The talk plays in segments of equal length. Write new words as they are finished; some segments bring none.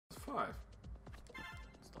5.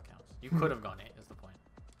 Still counts. You could have gone 8, is the point.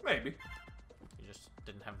 Maybe. You just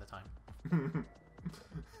didn't have the time.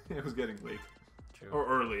 It was getting late. True. Or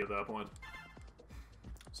early at that point.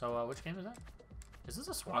 So, which game is that? Is this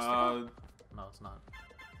a swastika? No, it's not.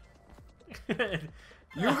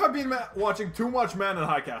 You have been watching too much Man in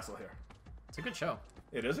High Castle here. It's a good show.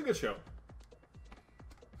 It is a good show.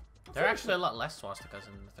 There are actually a lot less swastikas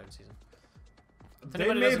in the 3rd season.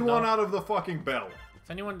 They made one out of the fucking bell. If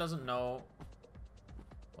anyone doesn't know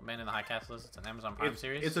what Man in the High Castle is, it's an Amazon Prime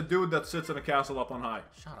series. It's a dude that sits in a castle up on high.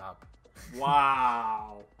 Shut up.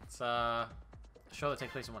 Wow. It's a show that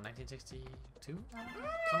takes place in, what, 1962?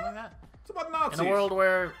 Something like that? It's about Nazis. In a world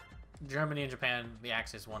where Germany and Japan, the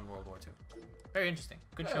Axis, won World War II. Very interesting.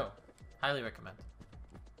 Good show. Highly recommend.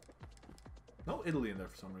 No Italy in there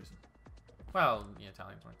for some reason. Well, the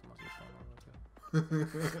Italians weren't the most useful in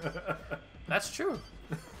World War II. That's true.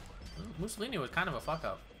 Mussolini was kind of a fuck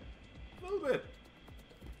up. A little bit.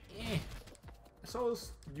 Eh. So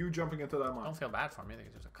is you jumping into that mine. Don't feel bad for him either,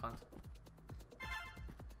 because he was a cunt.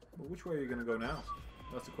 Well, which way are you going to go now?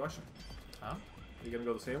 That's the question. Huh? Are you going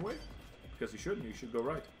to go the same way? Because you shouldn't. You should go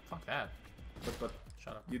right. Fuck that. But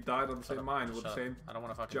Shut up. you died on the same mine with the same I don't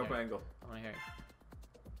want to fucking jump hear it. angle. I want to hear it.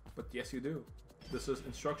 But yes, you do. This is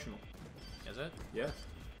instructional. Is it? Yes.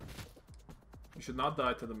 You should not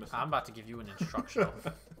die to the missile. I'm about to give you an instructional.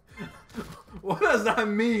 What does that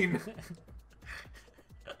mean?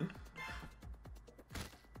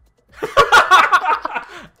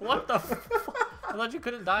 What the fuck? I thought you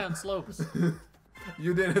couldn't die on slopes.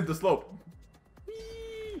 You didn't hit the slope.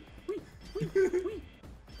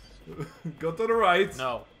 Go to the right.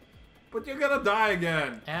 No. But you're gonna die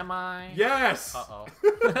again. Am I? Yes. Uh-oh.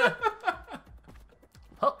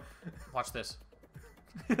 Oh, watch this.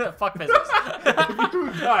 Fuck physics.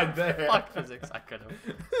 You died there. Fuck physics. I could have.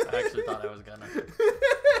 I actually thought I was gonna.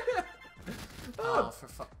 Oh, for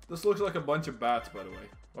fuck. This looks like a bunch of bats, by the way.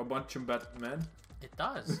 Or a bunch of Batmen. It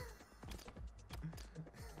does.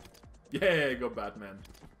 Yeah, go Batman.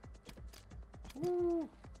 Woo.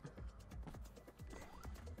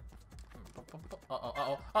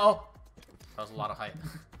 Uh-oh. That was a lot of hype.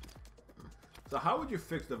 So how would you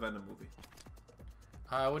fix the Venom movie?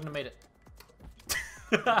 I wouldn't have made it.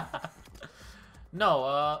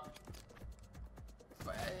 No,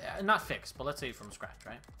 not fixed, but let's say from scratch,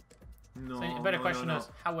 right? No. So the better question is,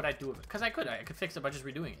 how would I do it? Because I could fix it by just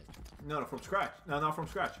redoing it. No, from scratch. No, not from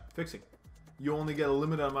scratch. Fixing. You only get a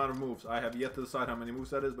limited amount of moves. I have yet to decide how many moves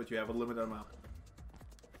that is, but you have a limited amount.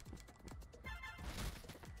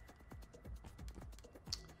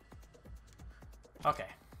 Okay.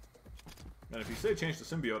 And if you say change the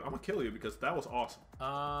symbiote, I'm gonna kill you because that was awesome.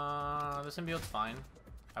 The symbiote's fine.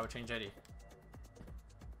 I would change Eddie.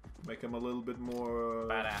 Make him a little bit more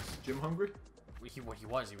badass. Gym hungry. He was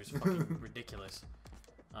fucking ridiculous.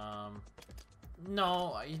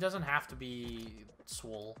 No, he doesn't have to be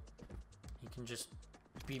swole. He can just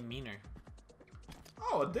be meaner.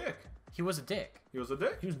 Oh, a dick. He was a dick. He was a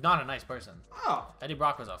dick? He was not a nice person. Oh. Eddie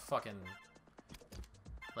Brock was a fucking...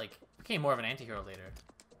 Like, became more of an anti-hero later.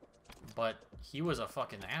 But he was a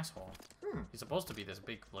fucking asshole. He's supposed to be this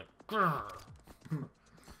big, like...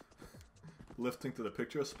 Lifting to the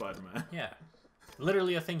picture of Spider-Man. Yeah.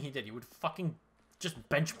 Literally a thing he did. He would fucking just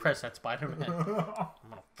bench press at Spider-Man. I'm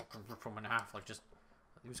gonna fucking rip him in half. Like, just...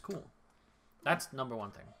 He was cool. That's number one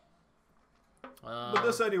thing. But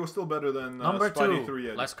this Eddie was still better than number Spidey two, 3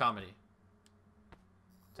 Eddie. less comedy.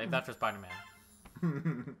 Save that for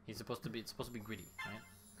Spider-Man. It's supposed to be gritty,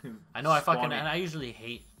 right? I know and I usually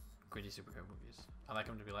hate gritty superhero movies. I like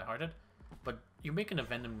them to be lighthearted, but you're making a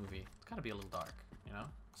Venom movie. It's got to be a little dark, you know?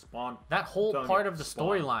 Spawn. That whole part of the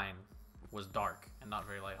storyline was dark and not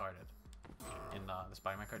very lighthearted in the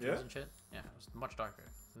Spider-Man cartoons and shit. Yeah, it was much darker.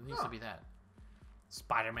 It needs to be that.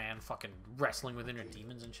 Spider-Man fucking wrestling with inner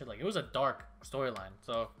demons and shit. Like, it was a dark storyline,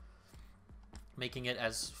 so making it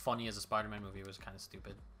as funny as a Spider-Man movie was kind of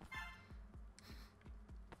stupid.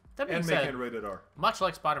 That being said, making it rated R. much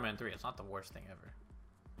like Spider-Man 3, it's not the worst thing ever.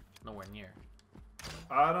 Nowhere near.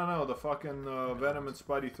 I don't know. The fucking Venom and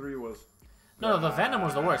Spidey 3 was... No, the Venom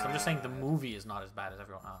was the worst. I'm just saying the movie is not as bad as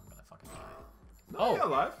everyone... Oh, I'm gonna fucking die. No, you're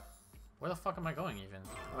alive. Where the fuck am I going, even?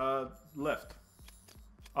 Left.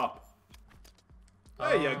 Up.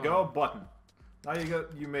 There you go, button. Now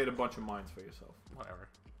you made a bunch of mines for yourself. Whatever.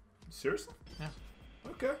 Seriously? Yeah.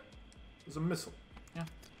 Okay. There's a missile. Yeah,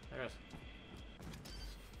 there is.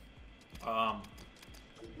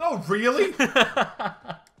 No, really? Yeah,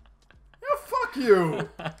 fuck you.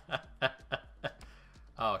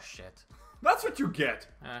 Oh, shit. That's what you get.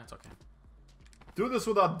 It's okay. Do this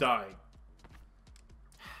without dying.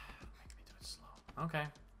 Make me do it slow. Okay.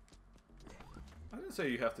 I didn't say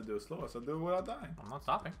you have to do it slow. I said do it without dying. I'm not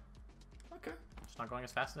stopping. Okay. Just not going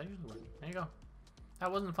as fast as I usually would. There you go.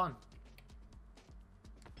 That wasn't fun.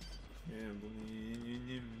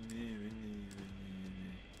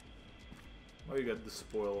 Oh, you got to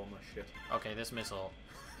spoil all my shit. Okay, this missile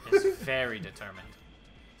is very determined.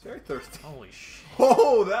 It's very thirsty. Holy shit.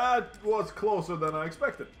 Oh, that was closer than I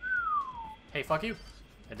expected. Hey, fuck you.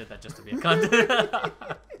 I did that just to be a cunt.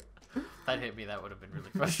 If that hit me, that would have been really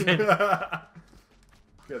frustrating. Okay,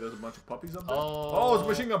 there's a bunch of puppies up there. Oh, it's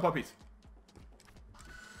machine gun puppies.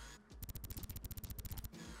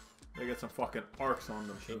 They got some fucking arcs on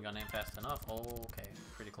them. Machine gun ain't fast enough. Oh, okay.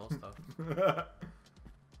 Pretty close, though.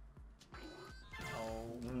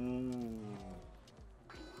 Oh. Ooh.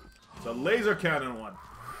 It's a laser cannon one.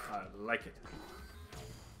 I like it.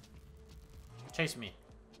 Chase me.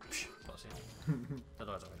 Pussy. The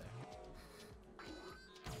door's over there.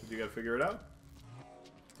 You gotta figure it out.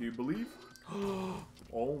 Do you believe?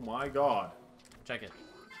 Oh my god. Check it.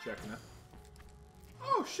 Checking it.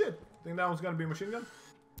 Oh shit. Think that one's gonna be a machine gun?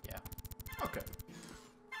 Yeah. Okay.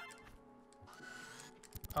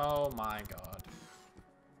 Oh my god.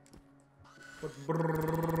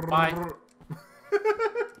 Bye.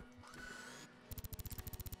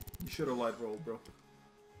 You should have light rolled, bro.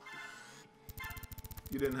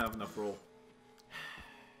 You didn't have enough roll.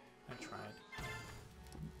 I tried.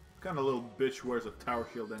 What kind of little bitch wears a tower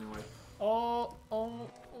shield anyway? Oh.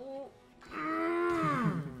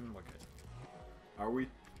 We're good. Are we?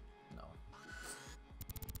 No.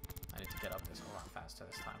 I need to get up this a lot faster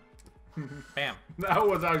this time. Bam. That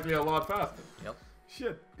was actually a lot faster. Yep.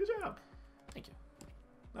 Shit. Good job. Thank you.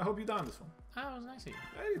 I hope you done this one. That was nice of you.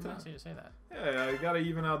 Anytime. Nice of you to say that. Yeah, I gotta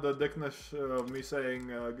even out the dickness of me saying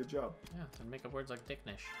good job. Yeah, and make up words like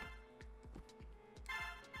dicknish.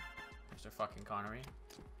 Mr. fucking Connery.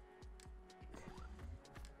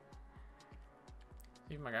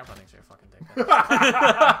 Even my grandpa thinks you're a fucking dickhead.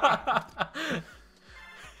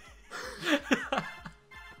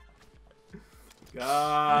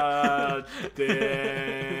 God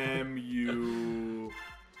damn you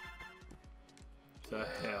to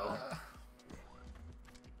hell.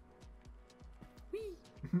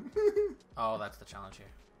 Oh, that's the challenge here.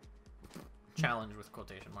 Challenge with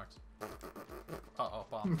quotation marks. Uh-oh,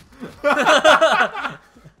 bomb.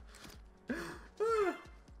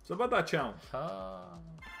 So about that challenge.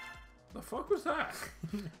 The fuck was that?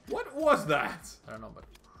 What was that? I don't know, but...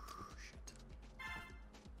 Shit.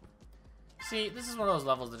 See, this is one of those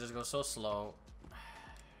levels that just goes so slow.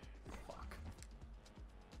 Fuck.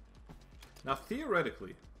 Now,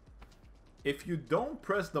 theoretically, if you don't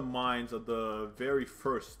press the mines at the very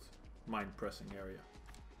first mine pressing area,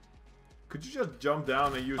 could you just jump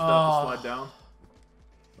down and use that to slide down?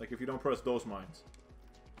 Like if you don't press those mines.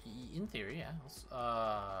 In theory, yeah.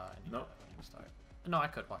 I need No. to start. No, I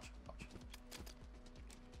could. Watch.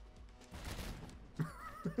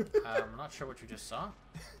 I'm not sure what you just saw,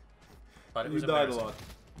 but it was You died a embarrassing. lot.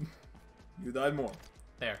 You died more.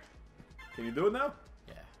 There. Can you do it now?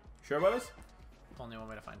 Yeah. Sure about this? Only one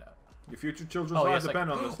way to find out. Your future children's lives yes,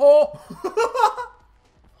 depend on this. Oh!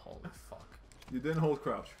 Holy fuck. You didn't hold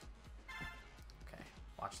crouch. Okay,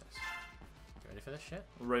 watch this. You ready for this shit?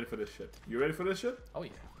 I'm ready for this shit. You ready for this shit? Oh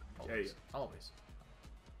yeah. Always. Yeah. Always.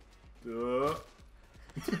 Duh.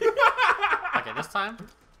 Okay, this time,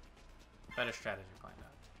 better strategy planned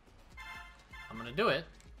out. I'm gonna do it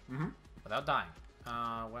without dying.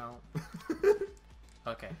 Well.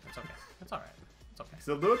 Okay, it's okay. It's alright. It's okay.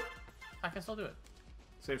 Still do it? I can still do it.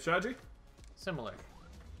 Same strategy? Similar.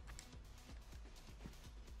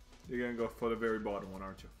 You're gonna go for the very bottom one,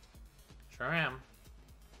 aren't you? Sure am.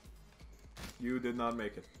 You did not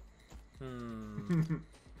make it.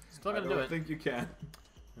 Still gonna do it. I don't think you can.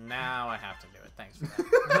 Now I have to do it. Thanks for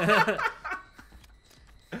that.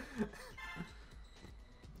 That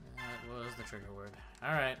was the trigger word.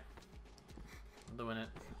 Alright. I'm doing it.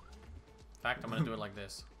 In fact, I'm gonna do it like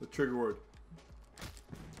this. The trigger word.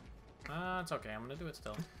 It's okay. I'm gonna do it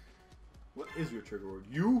still. What is your trigger word?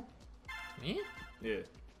 You? Me? Yeah.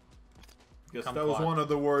 Guess Kumquat. that was one of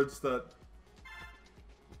the words that...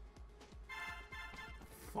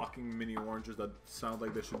 Fucking mini oranges that sound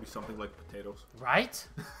like they should be something like potatoes. Right?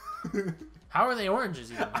 How are they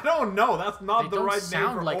oranges even? I don't know. That's not They the right don't name for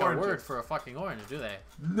sound like oranges. a word for a fucking orange, do they?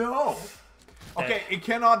 No. Okay, it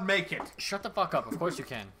cannot make it. Shut the fuck up. Of course you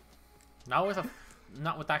can. Not with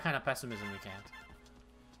that kind of pessimism you can't.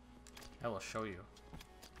 I will show you.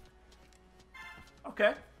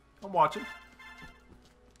 Okay, I'm watching.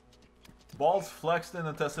 Balls flexed in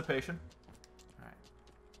anticipation. Alright.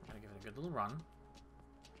 Gotta give it a good little run.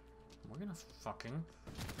 We're gonna fucking...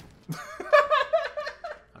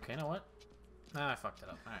 Okay, you know what? Nah, I fucked it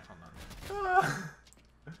up. Alright, hold on.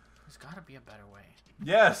 There's gotta be a better way.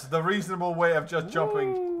 Yes, the reasonable way of just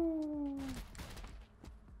jumping. Ooh.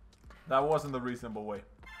 That wasn't the reasonable way.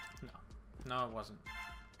 No. No, it wasn't.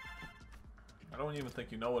 I don't even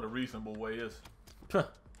think you know what a reasonable way is.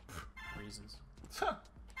 Reasons.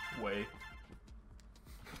 Way.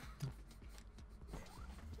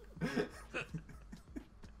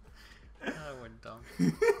 Oh, we're dumb.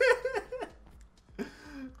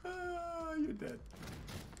 You're dead.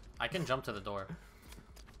 I can jump to the door.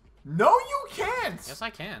 No, you can't! Yes, I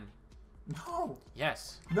can. No.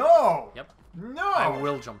 Yes. No. Yep. No. I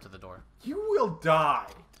will jump to the door. You will die.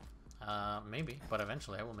 Maybe, but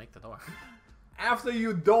eventually I will make the door. After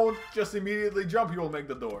you don't just immediately jump, you will make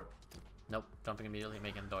the door. Nope. Jumping immediately,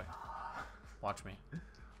 making the door. Watch me.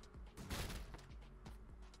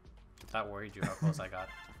 That worried you how close I got.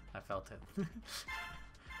 I felt it.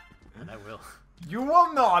 And I will. You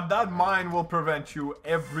will not. That mine will prevent you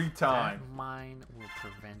every time. That mine will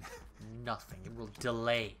prevent nothing. It will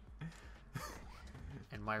delay.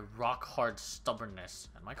 And my rock hard stubbornness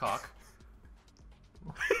and my cock